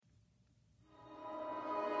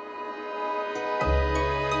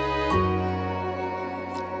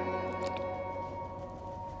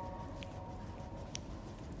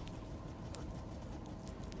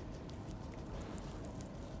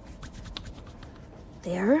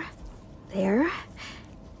There.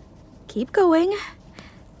 Keep going.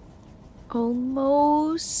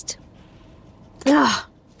 Almost. Ugh.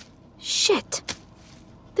 Shit.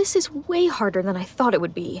 This is way harder than I thought it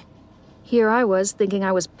would be. Here I was thinking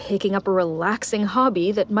I was picking up a relaxing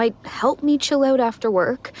hobby that might help me chill out after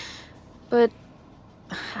work. But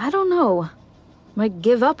I don't know. Might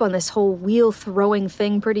give up on this whole wheel throwing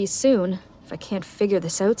thing pretty soon if I can't figure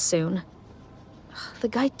this out soon. The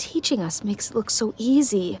guy teaching us makes it look so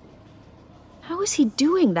easy. How is he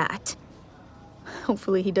doing that?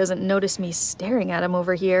 Hopefully he doesn't notice me staring at him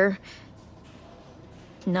over here.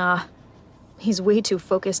 Nah, he's way too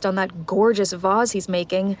focused on that gorgeous vase he's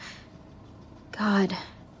making. God,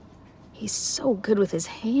 he's so good with his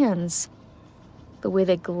hands. The way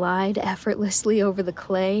they glide effortlessly over the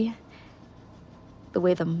clay. The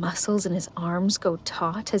way the muscles in his arms go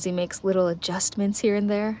taut as he makes little adjustments here and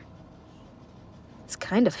there. It's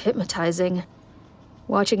kind of hypnotizing,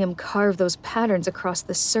 watching him carve those patterns across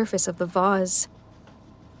the surface of the vase.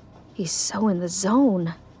 He's so in the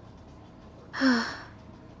zone. I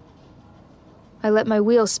let my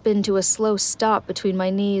wheel spin to a slow stop between my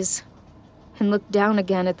knees and looked down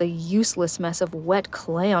again at the useless mess of wet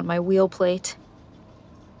clay on my wheel plate.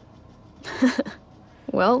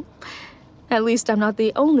 Well, at least I'm not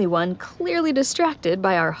the only one clearly distracted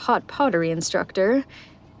by our hot pottery instructor.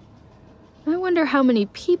 I wonder how many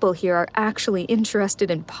people here are actually interested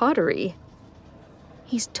in pottery.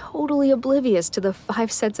 He's totally oblivious to the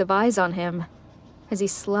 5 sets of eyes on him as he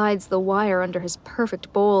slides the wire under his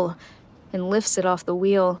perfect bowl and lifts it off the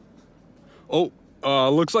wheel. Oh,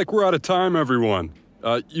 looks like we're out of time, everyone.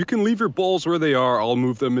 You can leave your bowls where they are. I'll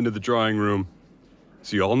move them into the drawing room.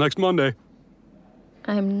 See you all next Monday.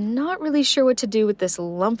 I'm not really sure what to do with this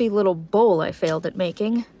lumpy little bowl I failed at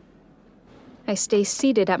making. I stay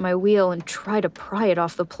seated at my wheel and try to pry it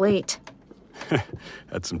off the plate.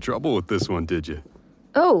 Had some trouble with this one, did you?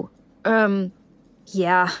 Oh,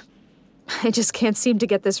 yeah. I just can't seem to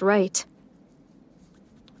get this right.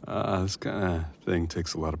 This kind of thing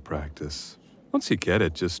takes a lot of practice. Once you get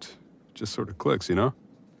it, just sort of clicks, you know?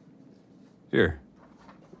 Here,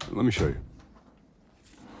 let me show you.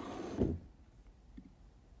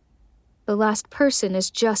 The last person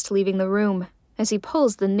is just leaving the room as he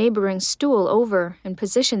pulls the neighboring stool over and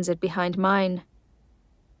positions it behind mine.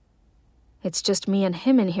 It's just me and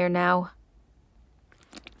him in here now.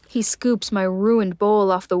 He scoops my ruined bowl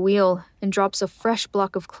off the wheel and drops a fresh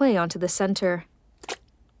block of clay onto the center.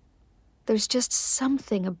 There's just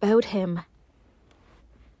something about him.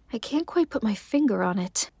 I can't quite put my finger on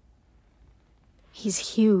it.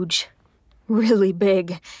 He's huge, really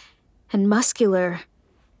big, and muscular.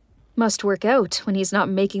 Must work out when he's not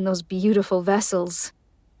making those beautiful vessels.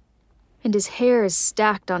 And his hair is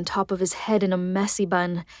stacked on top of his head in a messy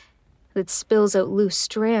bun that spills out loose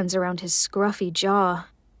strands around his scruffy jaw.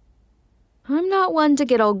 I'm not one to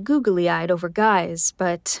get all googly-eyed over guys,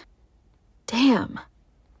 but damn.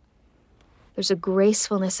 There's a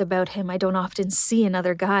gracefulness about him I don't often see in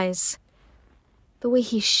other guys. The way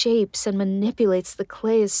he shapes and manipulates the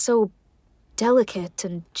clay is so delicate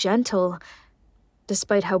and gentle,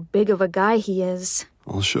 despite how big of a guy he is.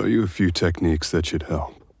 I'll show you a few techniques that should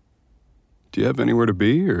help. Do you have anywhere to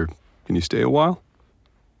be, or can you stay a while?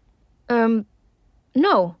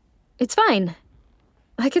 No. It's fine.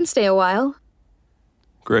 I can stay a while.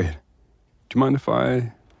 Great. Do you mind if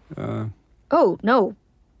I, Oh, no.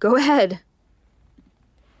 Go ahead.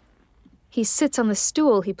 He sits on the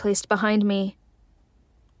stool he placed behind me.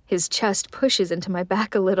 His chest pushes into my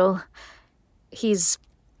back a little. He's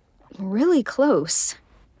really close.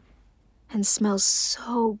 And smells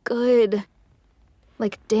so good.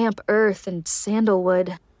 Like damp earth and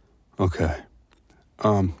sandalwood. Okay.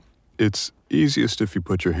 It's easiest if you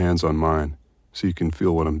put your hands on mine so you can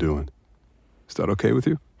feel what I'm doing. Is that okay with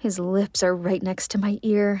you? His lips are right next to my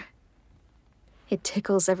ear. It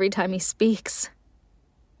tickles every time he speaks.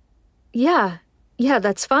 Yeah,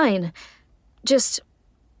 that's fine. Just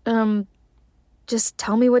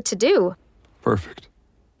tell me what to do. Perfect.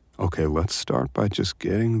 Okay, let's start by just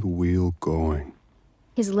getting the wheel going.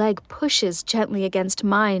 His leg pushes gently against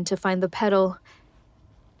mine to find the pedal.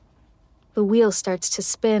 The wheel starts to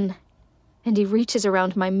spin, and he reaches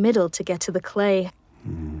around my middle to get to the clay.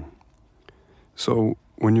 So,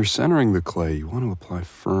 when you're centering the clay, you want to apply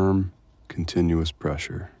firm, continuous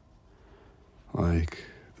pressure. Like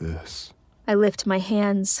this. I lift my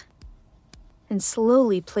hands and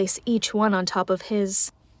slowly place each one on top of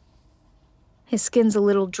his. His skin's a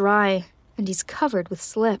little dry, and he's covered with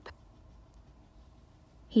slip.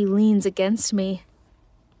 He leans against me,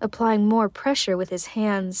 applying more pressure with his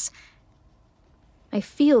hands. I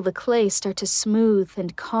feel the clay start to smooth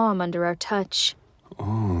and calm under our touch.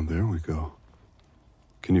 Oh, there we go.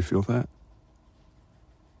 Can you feel that?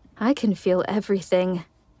 I can feel everything.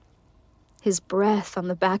 His breath on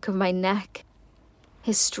the back of my neck,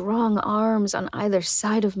 his strong arms on either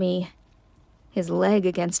side of me, his leg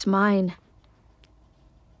against mine.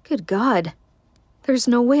 Good God, there's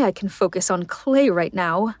no way I can focus on clay right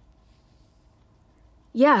now.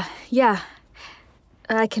 Yeah,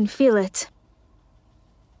 I can feel it.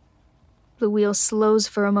 The wheel slows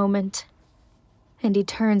for a moment, and he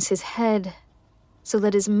turns his head so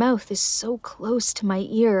that his mouth is so close to my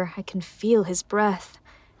ear I can feel his breath.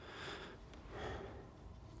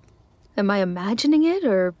 Am I imagining it,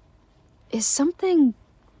 or is something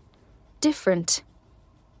different?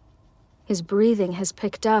 His breathing has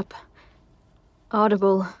picked up,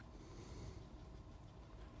 audible.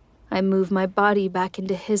 I move my body back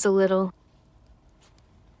into his a little.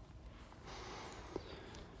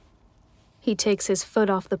 He takes his foot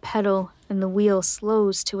off the pedal, and the wheel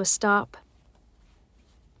slows to a stop.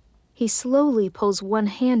 He slowly pulls one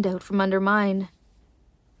hand out from under mine.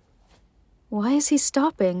 Why is he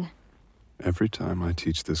stopping? Every time I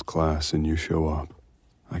teach this class and you show up,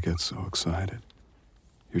 I get so excited.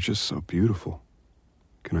 You're just so beautiful.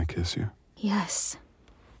 Can I kiss you? Yes.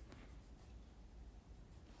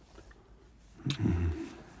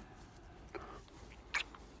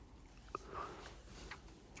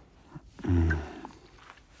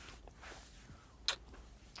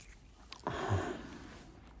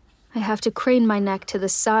 I have to crane my neck to the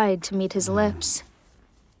side to meet his lips.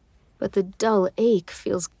 But the dull ache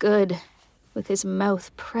feels good, with his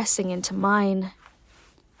mouth pressing into mine.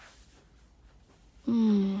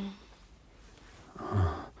 I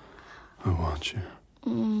want you.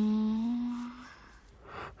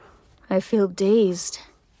 I feel dazed,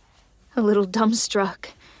 a little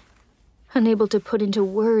dumbstruck, unable to put into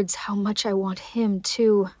words how much I want him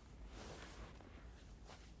too.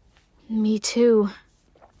 Me too.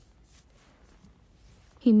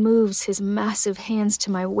 He moves his massive hands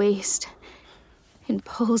to my waist and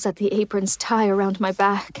pulls at the apron's tie around my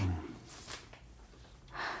back.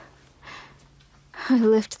 I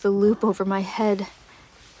lift the loop over my head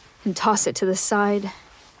and toss it to the side.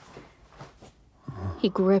 He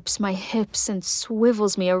grips my hips and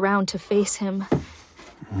swivels me around to face him.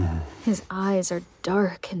 His eyes are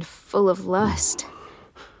dark and full of lust.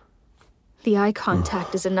 The eye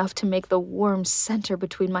contact is enough to make the warm center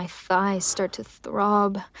between my thighs start to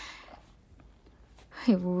throb.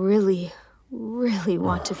 I really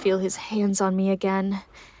want to feel his hands on me again.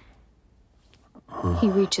 He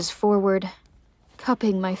reaches forward,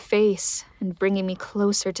 cupping my face and bringing me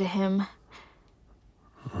closer to him.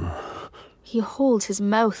 He holds his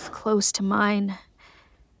mouth close to mine,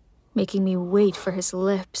 making me wait for his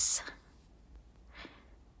lips.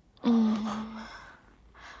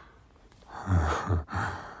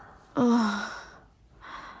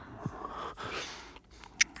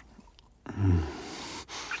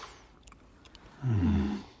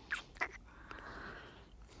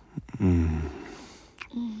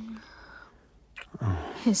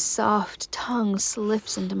 His soft tongue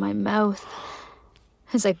slips into my mouth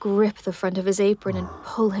as I grip the front of his apron and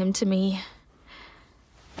pull him to me.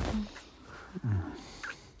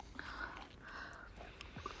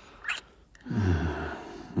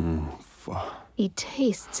 He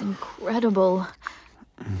tastes incredible.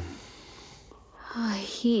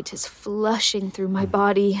 Heat is flushing through my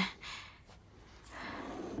body.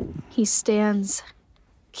 He stands,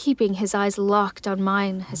 keeping his eyes locked on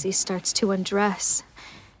mine as he starts to undress.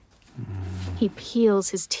 He peels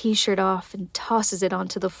his t-shirt off and tosses it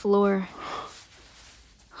onto the floor.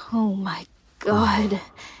 Oh my God.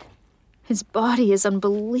 His body is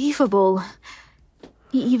unbelievable.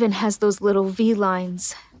 He even has those little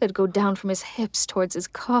V-lines that go down from his hips towards his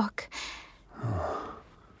cock.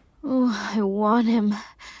 Oh, I want him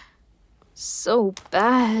so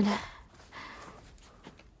bad.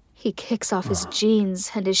 He kicks off his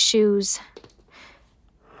jeans and his shoes.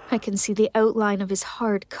 I can see the outline of his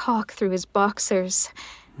hard cock through his boxers.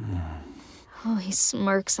 Oh, he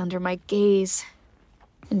smirks under my gaze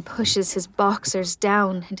and pushes his boxers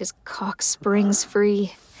down, and his cock springs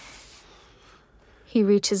free. He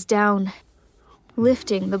reaches down,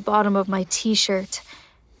 lifting the bottom of my t-shirt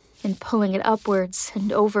and pulling it upwards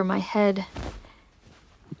and over my head.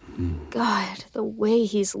 God, the way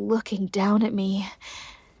he's looking down at me.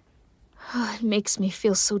 Oh, it makes me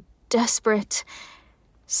feel so desperate,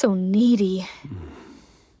 so needy,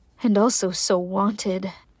 and also so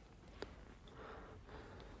wanted.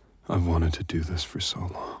 I've wanted to do this for so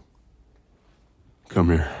long. Come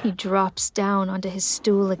here. He drops down onto his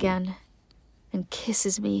stool again and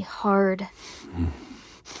kisses me hard.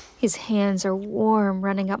 His hands are warm,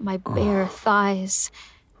 running up my bare thighs,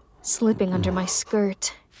 slipping under my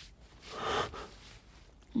skirt.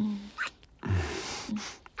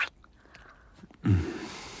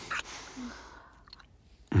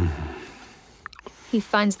 He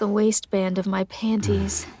finds the waistband of my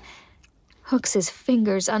panties, hooks his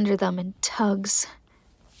fingers under them and tugs.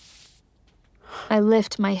 I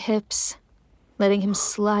lift my hips, letting him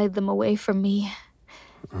slide them away from me.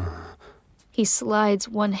 He slides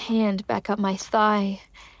one hand back up my thigh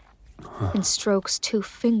and strokes two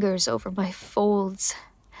fingers over my folds.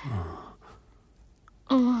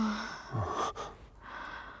 Oh,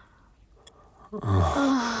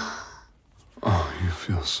 you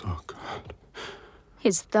feel so good.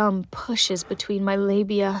 His thumb pushes between my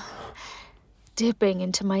labia, dipping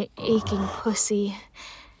into my aching pussy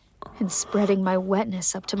and spreading my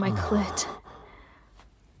wetness up to my clit.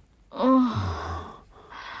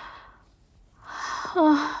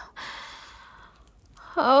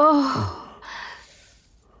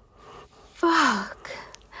 Fuck.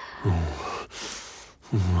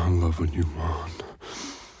 I love when you moan.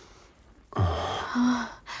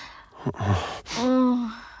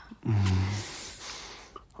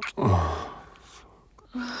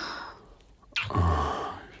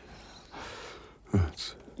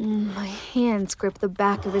 My hands grip the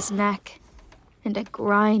back of his neck, and I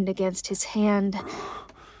grind against his hand.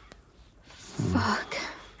 Fuck.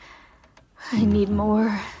 I need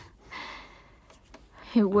more.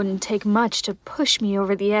 It wouldn't take much to push me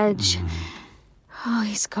over the edge. Oh,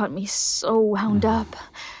 he's got me so wound up,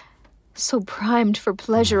 so primed for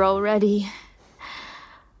pleasure already.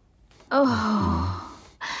 Oh.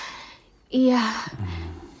 Yeah.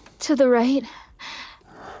 To the right.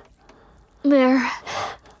 There.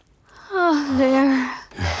 Oh, there.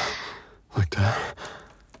 Yeah, like that?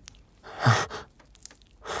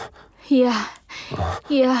 Yeah.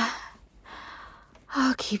 Yeah.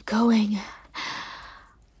 I'll keep going.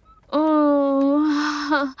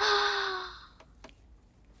 Oh.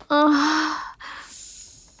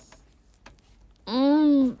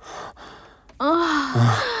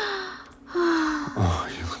 Oh,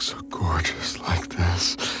 you look so gorgeous like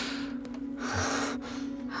this.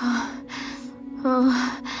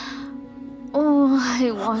 I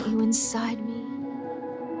want you inside me.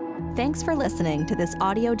 Thanks for listening to this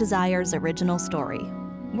Audio Desires original story.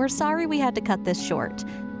 We're sorry we had to cut this short,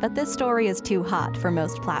 but this story is too hot for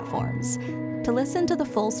most platforms. To listen to the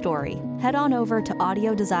full story, head on over to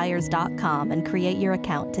audiodesires.com and create your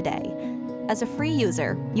account today. As a free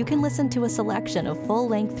user, you can listen to a selection of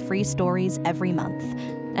full-length free stories every month.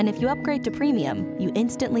 And if you upgrade to premium, you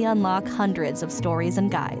instantly unlock hundreds of stories and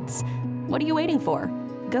guides. What are you waiting for?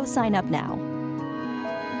 Go sign up now.